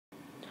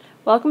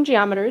Welcome,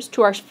 geometers,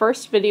 to our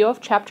first video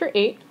of Chapter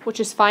 8, which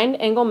is Find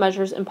Angle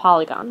Measures in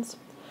Polygons.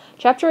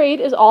 Chapter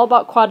 8 is all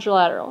about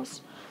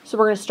quadrilaterals. So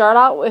we're going to start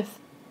out with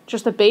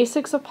just the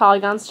basics of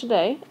polygons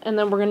today, and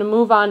then we're going to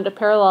move on to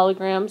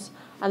parallelograms,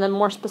 and then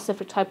more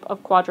specific type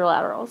of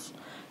quadrilaterals.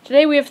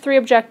 Today we have three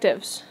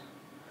objectives.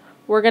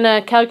 We're going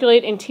to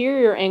calculate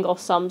interior angle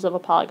sums of a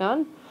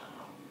polygon.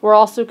 We're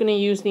also going to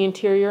use the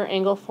interior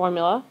angle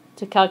formula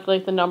to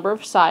calculate the number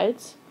of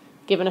sides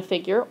given a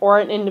figure or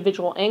an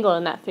individual angle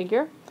in that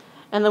figure.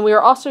 And then we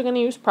are also going to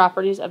use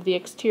properties of the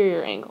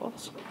exterior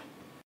angles.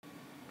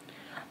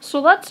 So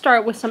let's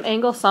start with some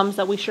angle sums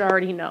that we should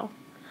already know.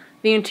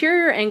 The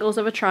interior angles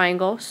of a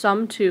triangle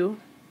sum to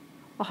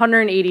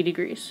 180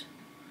 degrees.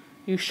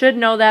 You should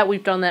know that.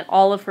 We've done that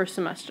all of first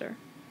semester.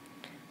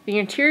 The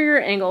interior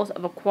angles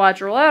of a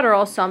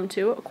quadrilateral sum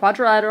to a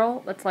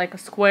quadrilateral, that's like a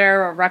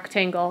square or a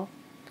rectangle.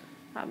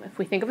 If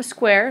we think of a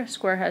square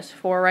has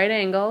four right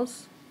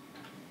angles.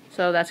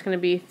 So that's going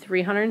to be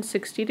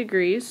 360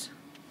 degrees.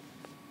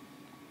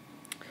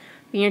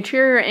 The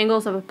interior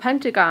angles of a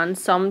pentagon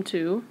sum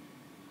to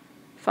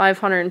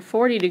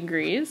 540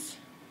 degrees.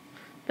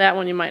 That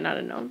one you might not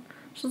have known.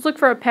 So let's look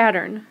for a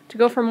pattern. To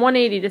go from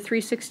 180 to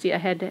 360, I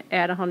had to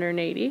add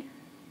 180.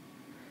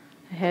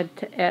 I had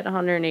to add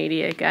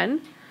 180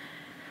 again.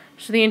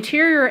 So the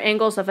interior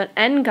angles of an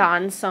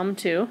n-gon sum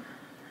to,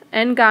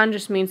 n-gon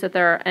just means that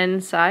there are n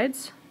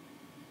sides.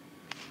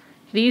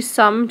 These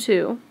sum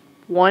to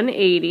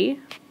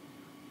 180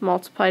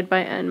 multiplied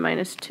by n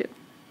minus 2.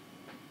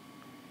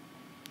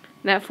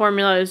 And that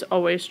formula is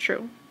always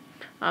true.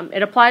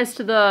 It applies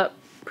to the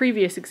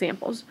previous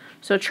examples.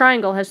 So a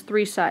triangle has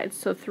three sides.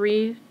 So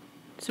 3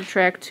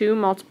 subtract 2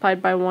 multiplied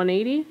by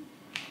 180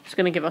 is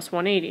going to give us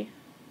 180.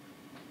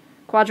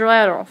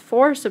 Quadrilateral,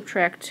 4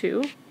 subtract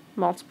 2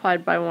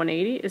 multiplied by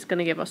 180 is going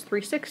to give us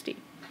 360.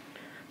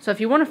 So if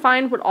you want to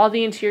find what all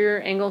the interior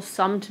angles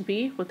sum to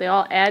be, what they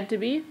all add to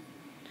be,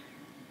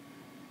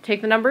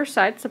 take the number of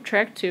sides,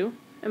 subtract 2,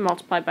 and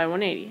multiply by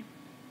 180.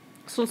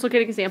 So let's look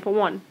at example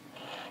 1.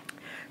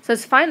 It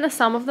says, find the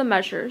sum of the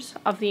measures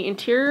of the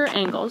interior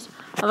angles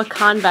of a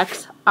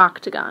convex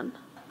octagon.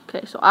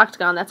 Okay, so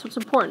octagon, that's what's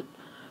important.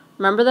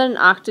 Remember that an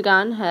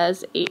octagon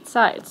has 8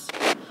 sides.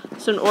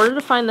 So in order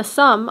to find the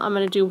sum, I'm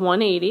going to do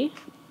 180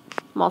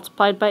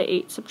 multiplied by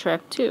 8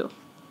 subtract 2.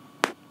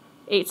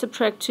 8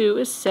 subtract 2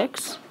 is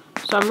 6.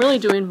 So I'm really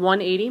doing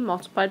 180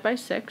 multiplied by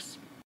 6,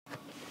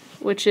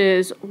 which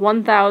is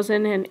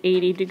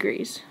 1080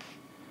 degrees.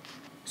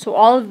 So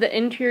all of the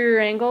interior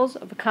angles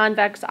of a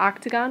convex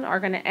octagon are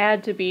going to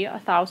add to be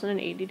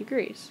 1080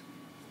 degrees.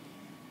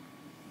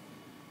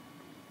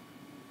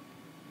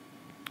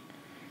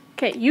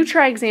 Okay, you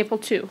try example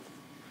 2.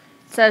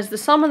 It says the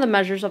sum of the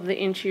measures of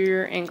the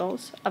interior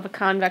angles of a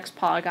convex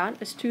polygon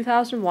is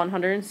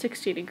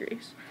 2160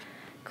 degrees.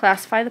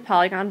 Classify the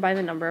polygon by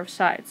the number of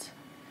sides.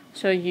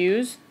 So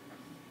use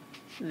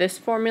this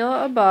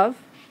formula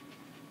above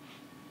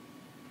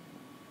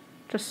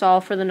to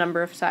solve for the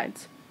number of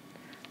sides.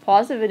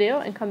 Pause the video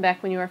and come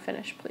back when you are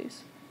finished,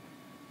 please.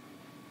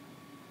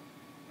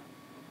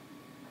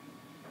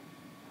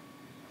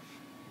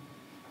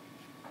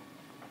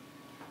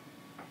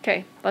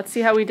 Okay, let's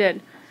see how we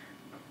did.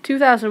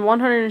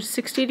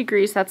 2160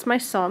 degrees, that's my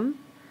sum,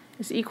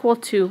 is equal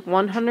to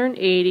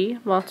 180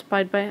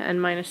 multiplied by n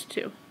minus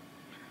 2.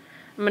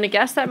 I'm going to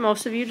guess that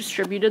most of you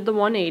distributed the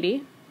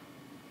 180.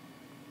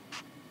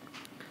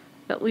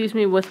 That leaves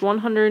me with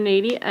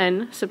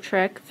 180n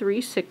subtract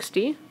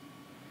 360.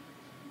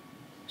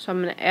 So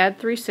I'm going to add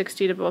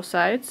 360 to both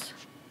sides.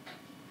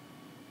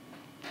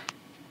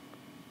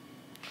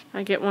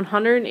 I get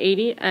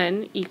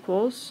 180n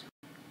equals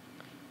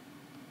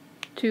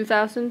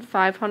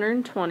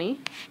 2,520.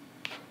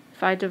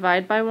 If I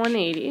divide by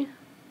 180,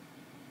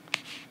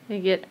 I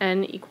get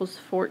n equals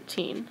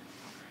 14.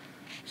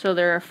 So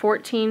there are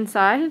 14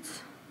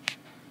 sides.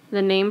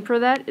 The name for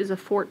that is a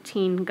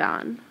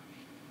 14-gon.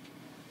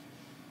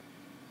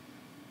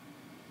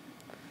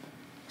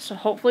 So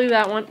hopefully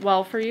that went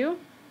well for you.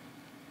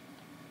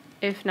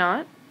 If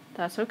not,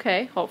 that's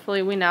okay.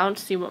 Hopefully we now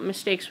see what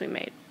mistakes we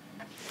made.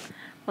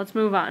 Let's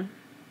move on.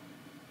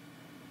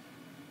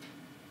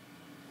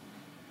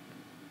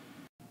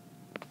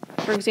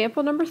 For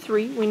example number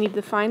 3, we need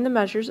to find the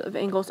measures of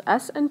angles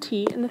S and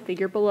T in the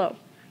figure below.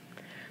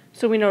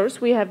 So we notice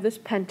we have this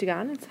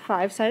pentagon. It's a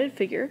 5-sided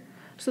figure.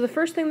 So the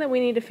first thing that we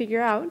need to figure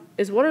out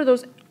is what are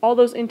all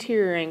those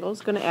interior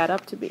angles going to add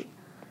up to be.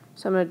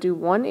 So I'm going to do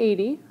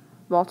 180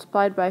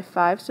 multiplied by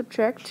 5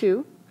 subtract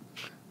 2.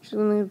 Which is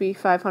going to be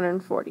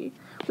 540.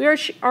 We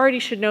already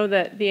should know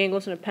that the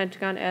angles in a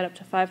pentagon add up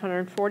to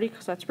 540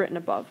 because that's written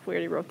above. We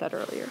already wrote that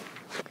earlier.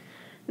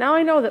 Now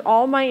I know that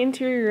all my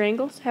interior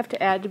angles have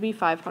to add to be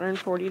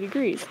 540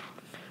 degrees.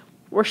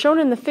 We're shown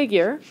in the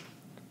figure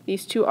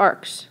these two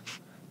arcs.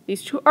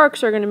 These two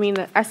arcs are going to mean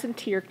that S and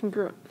T are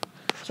congruent.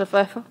 So if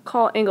I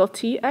call angle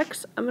T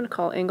x, I'm going to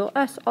call angle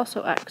S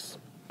also x.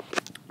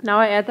 Now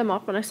I add them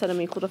up and I set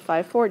them equal to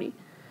 540.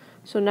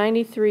 So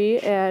 93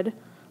 add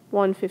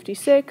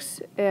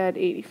 156, add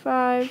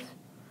 85,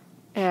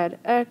 add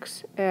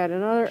x, add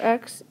another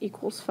x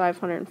equals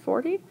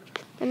 540.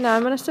 And now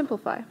I'm going to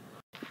simplify.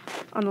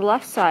 On the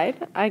left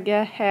side, I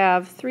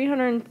have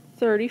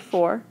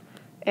 334,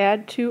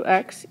 add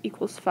 2x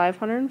equals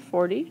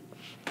 540.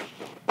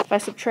 If I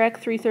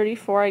subtract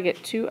 334, I get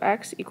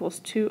 2x equals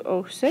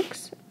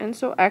 206, and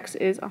so x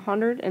is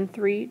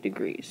 103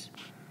 degrees.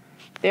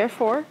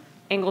 Therefore,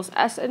 angles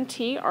S and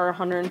T are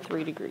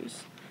 103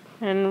 degrees.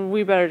 And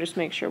we better just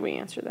make sure we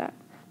answer that.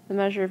 The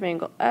measure of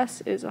angle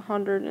S is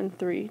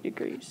 103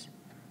 degrees.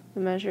 The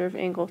measure of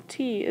angle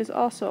T is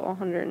also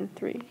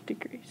 103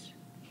 degrees.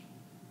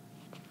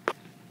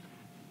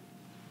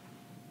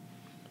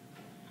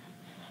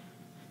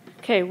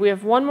 Okay, we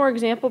have one more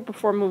example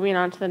before moving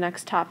on to the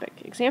next topic.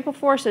 Example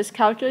 4 says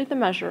calculate the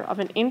measure of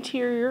an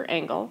interior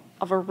angle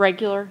of a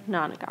regular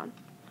nonagon.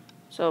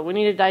 So we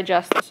need to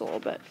digest this a little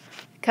bit.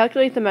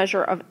 Calculate the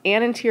measure of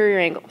an interior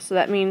angle. So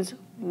that means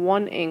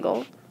one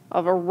angle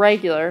of a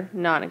regular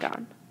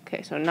nonagon.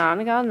 Okay, so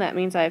nonagon, that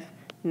means I have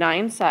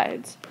 9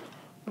 sides.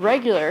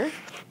 Regular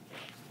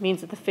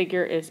means that the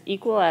figure is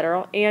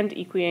equilateral and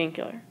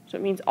equiangular. So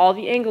it means all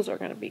the angles are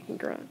going to be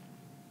congruent.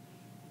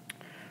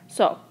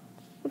 So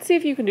let's see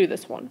if you can do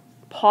this one.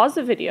 Pause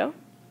the video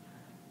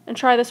and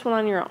try this one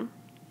on your own.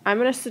 I'm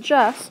going to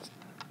suggest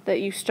that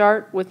you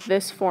start with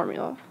this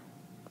formula.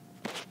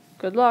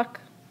 Good luck.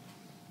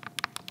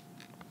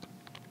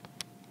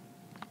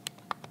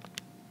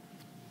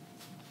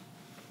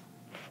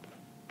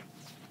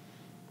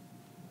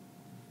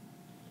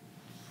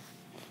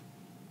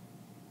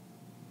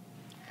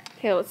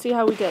 Okay, let's see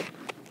how we did.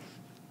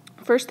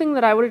 First thing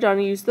that I would have done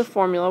is use the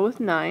formula with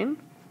 9.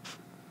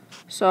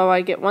 So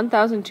I get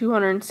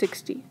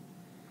 1,260.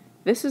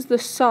 This is the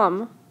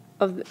sum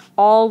of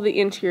all the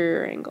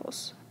interior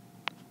angles.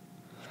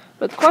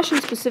 But the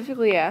question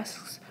specifically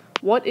asks,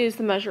 what is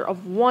the measure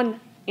of one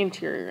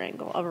interior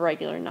angle of a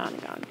regular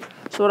nonagon?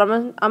 So what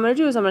I'm going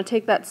to do is I'm going to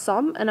take that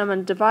sum and I'm going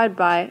to divide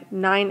by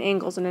 9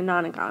 angles in a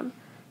nonagon.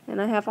 And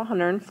I have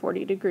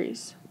 140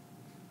 degrees.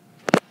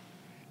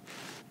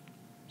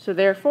 So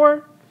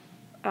therefore,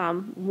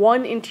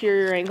 one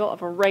interior angle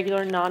of a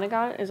regular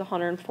nonagon is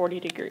 140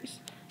 degrees.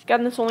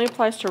 Again, this only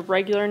applies to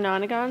regular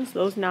nonagons,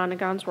 those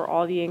nonagons where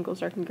all the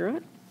angles are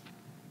congruent.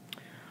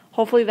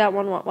 Hopefully that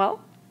one went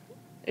well.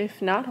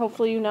 If not,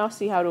 hopefully you now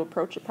see how to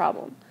approach a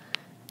problem.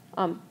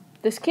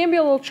 This can be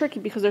a little tricky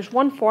because there's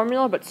one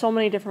formula but so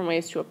many different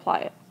ways to apply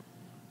it.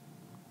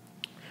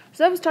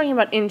 So that was talking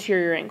about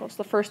interior angles,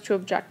 the first 2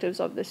 objectives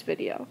of this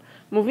video.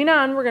 Moving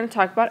on, we're going to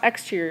talk about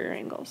exterior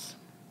angles.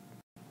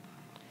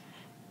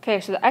 Okay,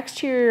 so the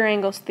exterior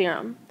angles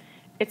theorem.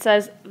 It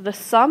says the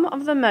sum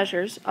of the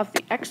measures of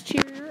the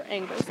exterior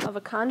angles of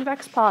a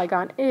convex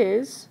polygon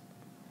is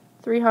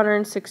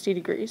 360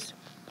 degrees.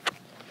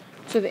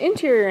 So the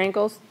interior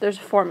angles, there's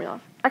a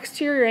formula.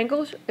 Exterior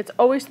angles, it's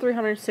always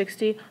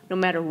 360 no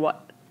matter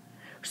what.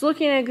 So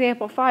looking at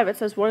example 5, it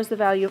says what is the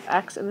value of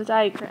x in the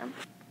diagram?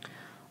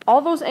 All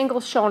those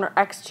angles shown are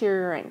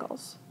exterior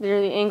angles. They're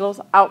the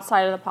angles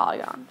outside of the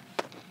polygon.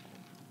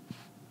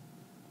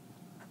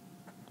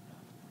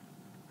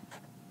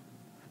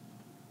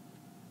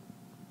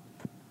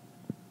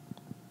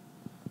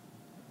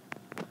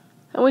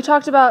 And we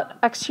talked about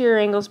exterior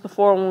angles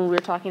before when we were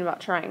talking about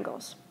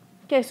triangles.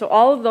 Okay, so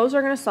all of those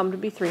are going to sum to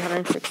be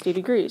 360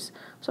 degrees.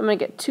 So I'm going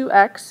to get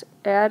 2x,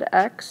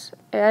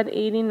 add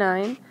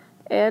 89,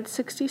 add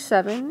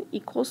 67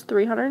 equals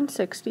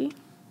 360.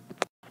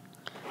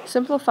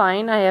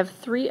 Simplifying, I have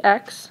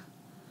 3x,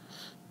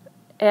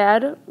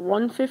 add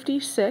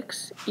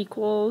 156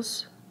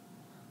 equals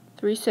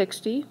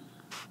 360.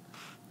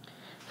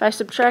 If I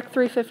subtract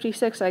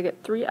 356, I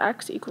get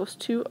 3x equals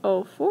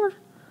 204.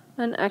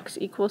 And x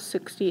equals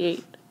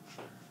 68.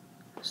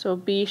 So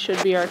B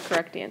should be our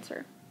correct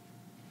answer.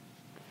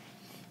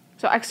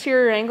 So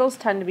exterior angles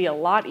tend to be a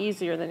lot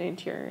easier than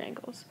interior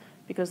angles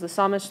because the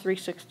sum is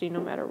 360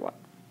 no matter what.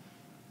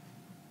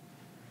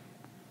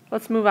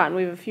 Let's move on.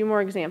 We have a few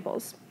more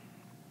examples.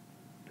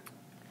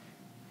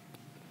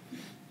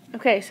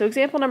 Okay, so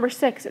example number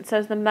 6, it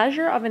says the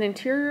measure of an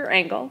interior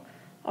angle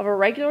of a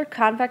regular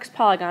convex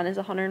polygon is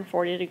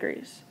 140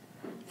 degrees.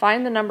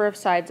 Find the number of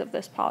sides of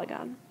this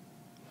polygon.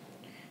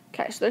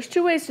 Okay, so there's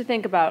 2 ways to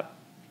think about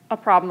a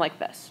problem like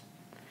this,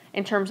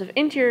 in terms of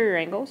interior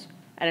angles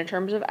and in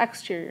terms of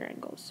exterior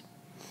angles.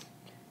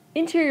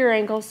 Interior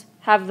angles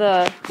have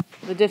the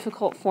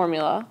difficult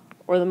formula,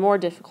 or the more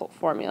difficult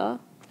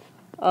formula,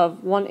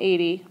 of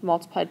 180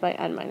 multiplied by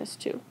n minus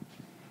 2.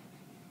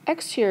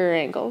 Exterior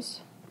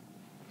angles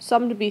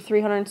sum to be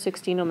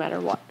 360 no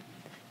matter what.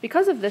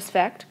 Because of this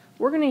fact,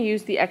 we're going to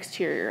use the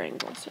exterior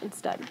angles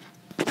instead.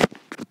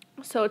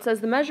 So it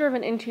says the measure of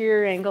an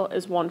interior angle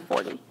is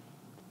 140.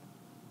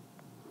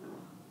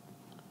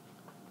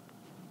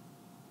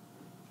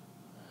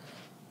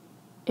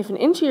 If an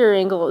interior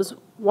angle is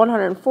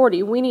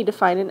 140, we need to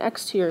find an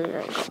exterior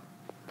angle.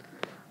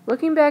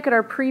 Looking back at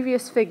our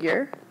previous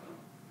figure,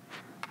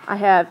 I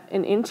have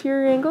an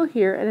interior angle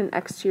here and an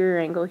exterior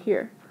angle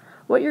here.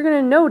 What you're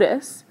going to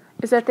notice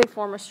is that they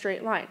form a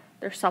straight line.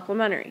 They're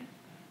supplementary.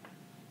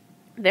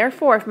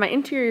 Therefore, if my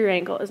interior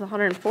angle is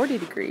 140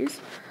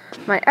 degrees,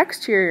 my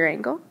exterior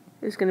angle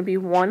is going to be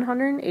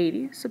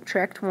 180,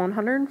 subtract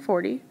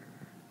 140,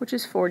 which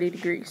is 40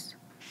 degrees.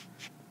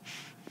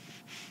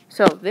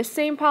 So this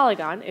same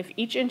polygon, if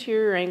each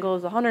interior angle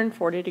is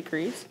 140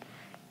 degrees,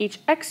 each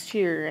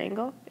exterior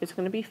angle is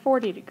going to be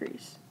 40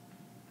 degrees.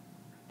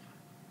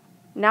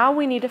 Now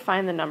we need to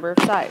find the number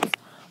of sides.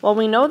 Well,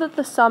 we know that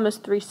the sum is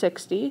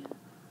 360.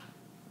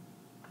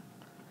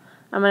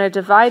 I'm going to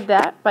divide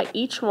that by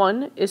each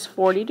one is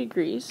 40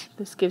 degrees.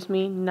 This gives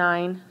me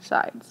 9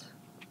 sides.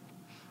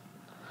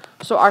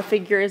 So our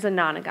figure is a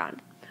nonagon,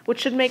 which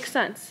should make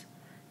sense.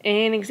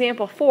 In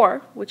example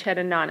 4, which had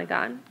a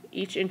nonagon,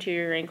 each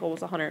interior angle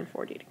was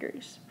 140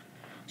 degrees.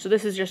 So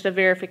this is just a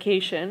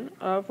verification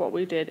of what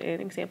we did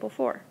in example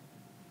 4.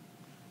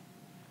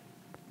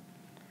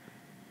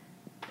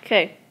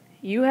 Okay,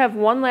 you have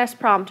one last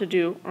problem to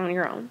do on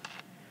your own.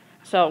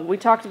 So we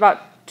talked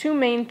about two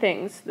main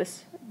things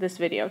this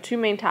video, two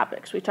main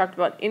topics. We talked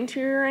about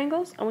interior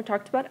angles and we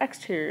talked about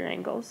exterior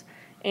angles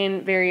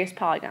in various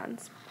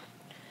polygons.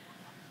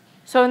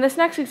 So in this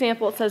next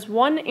example, it says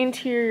one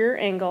exterior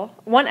angle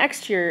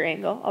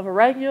of a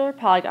regular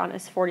polygon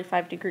is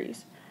 45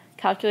 degrees.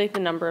 Calculate the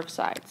number of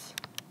sides.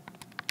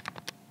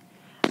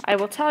 I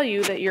will tell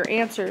you that your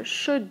answer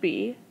should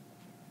be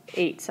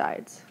 8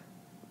 sides.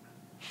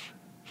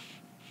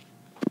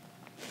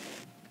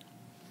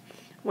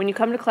 When you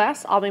come to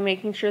class, I'll be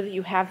making sure that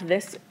you have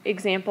this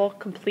example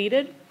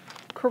completed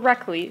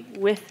correctly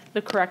with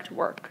the correct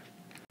work.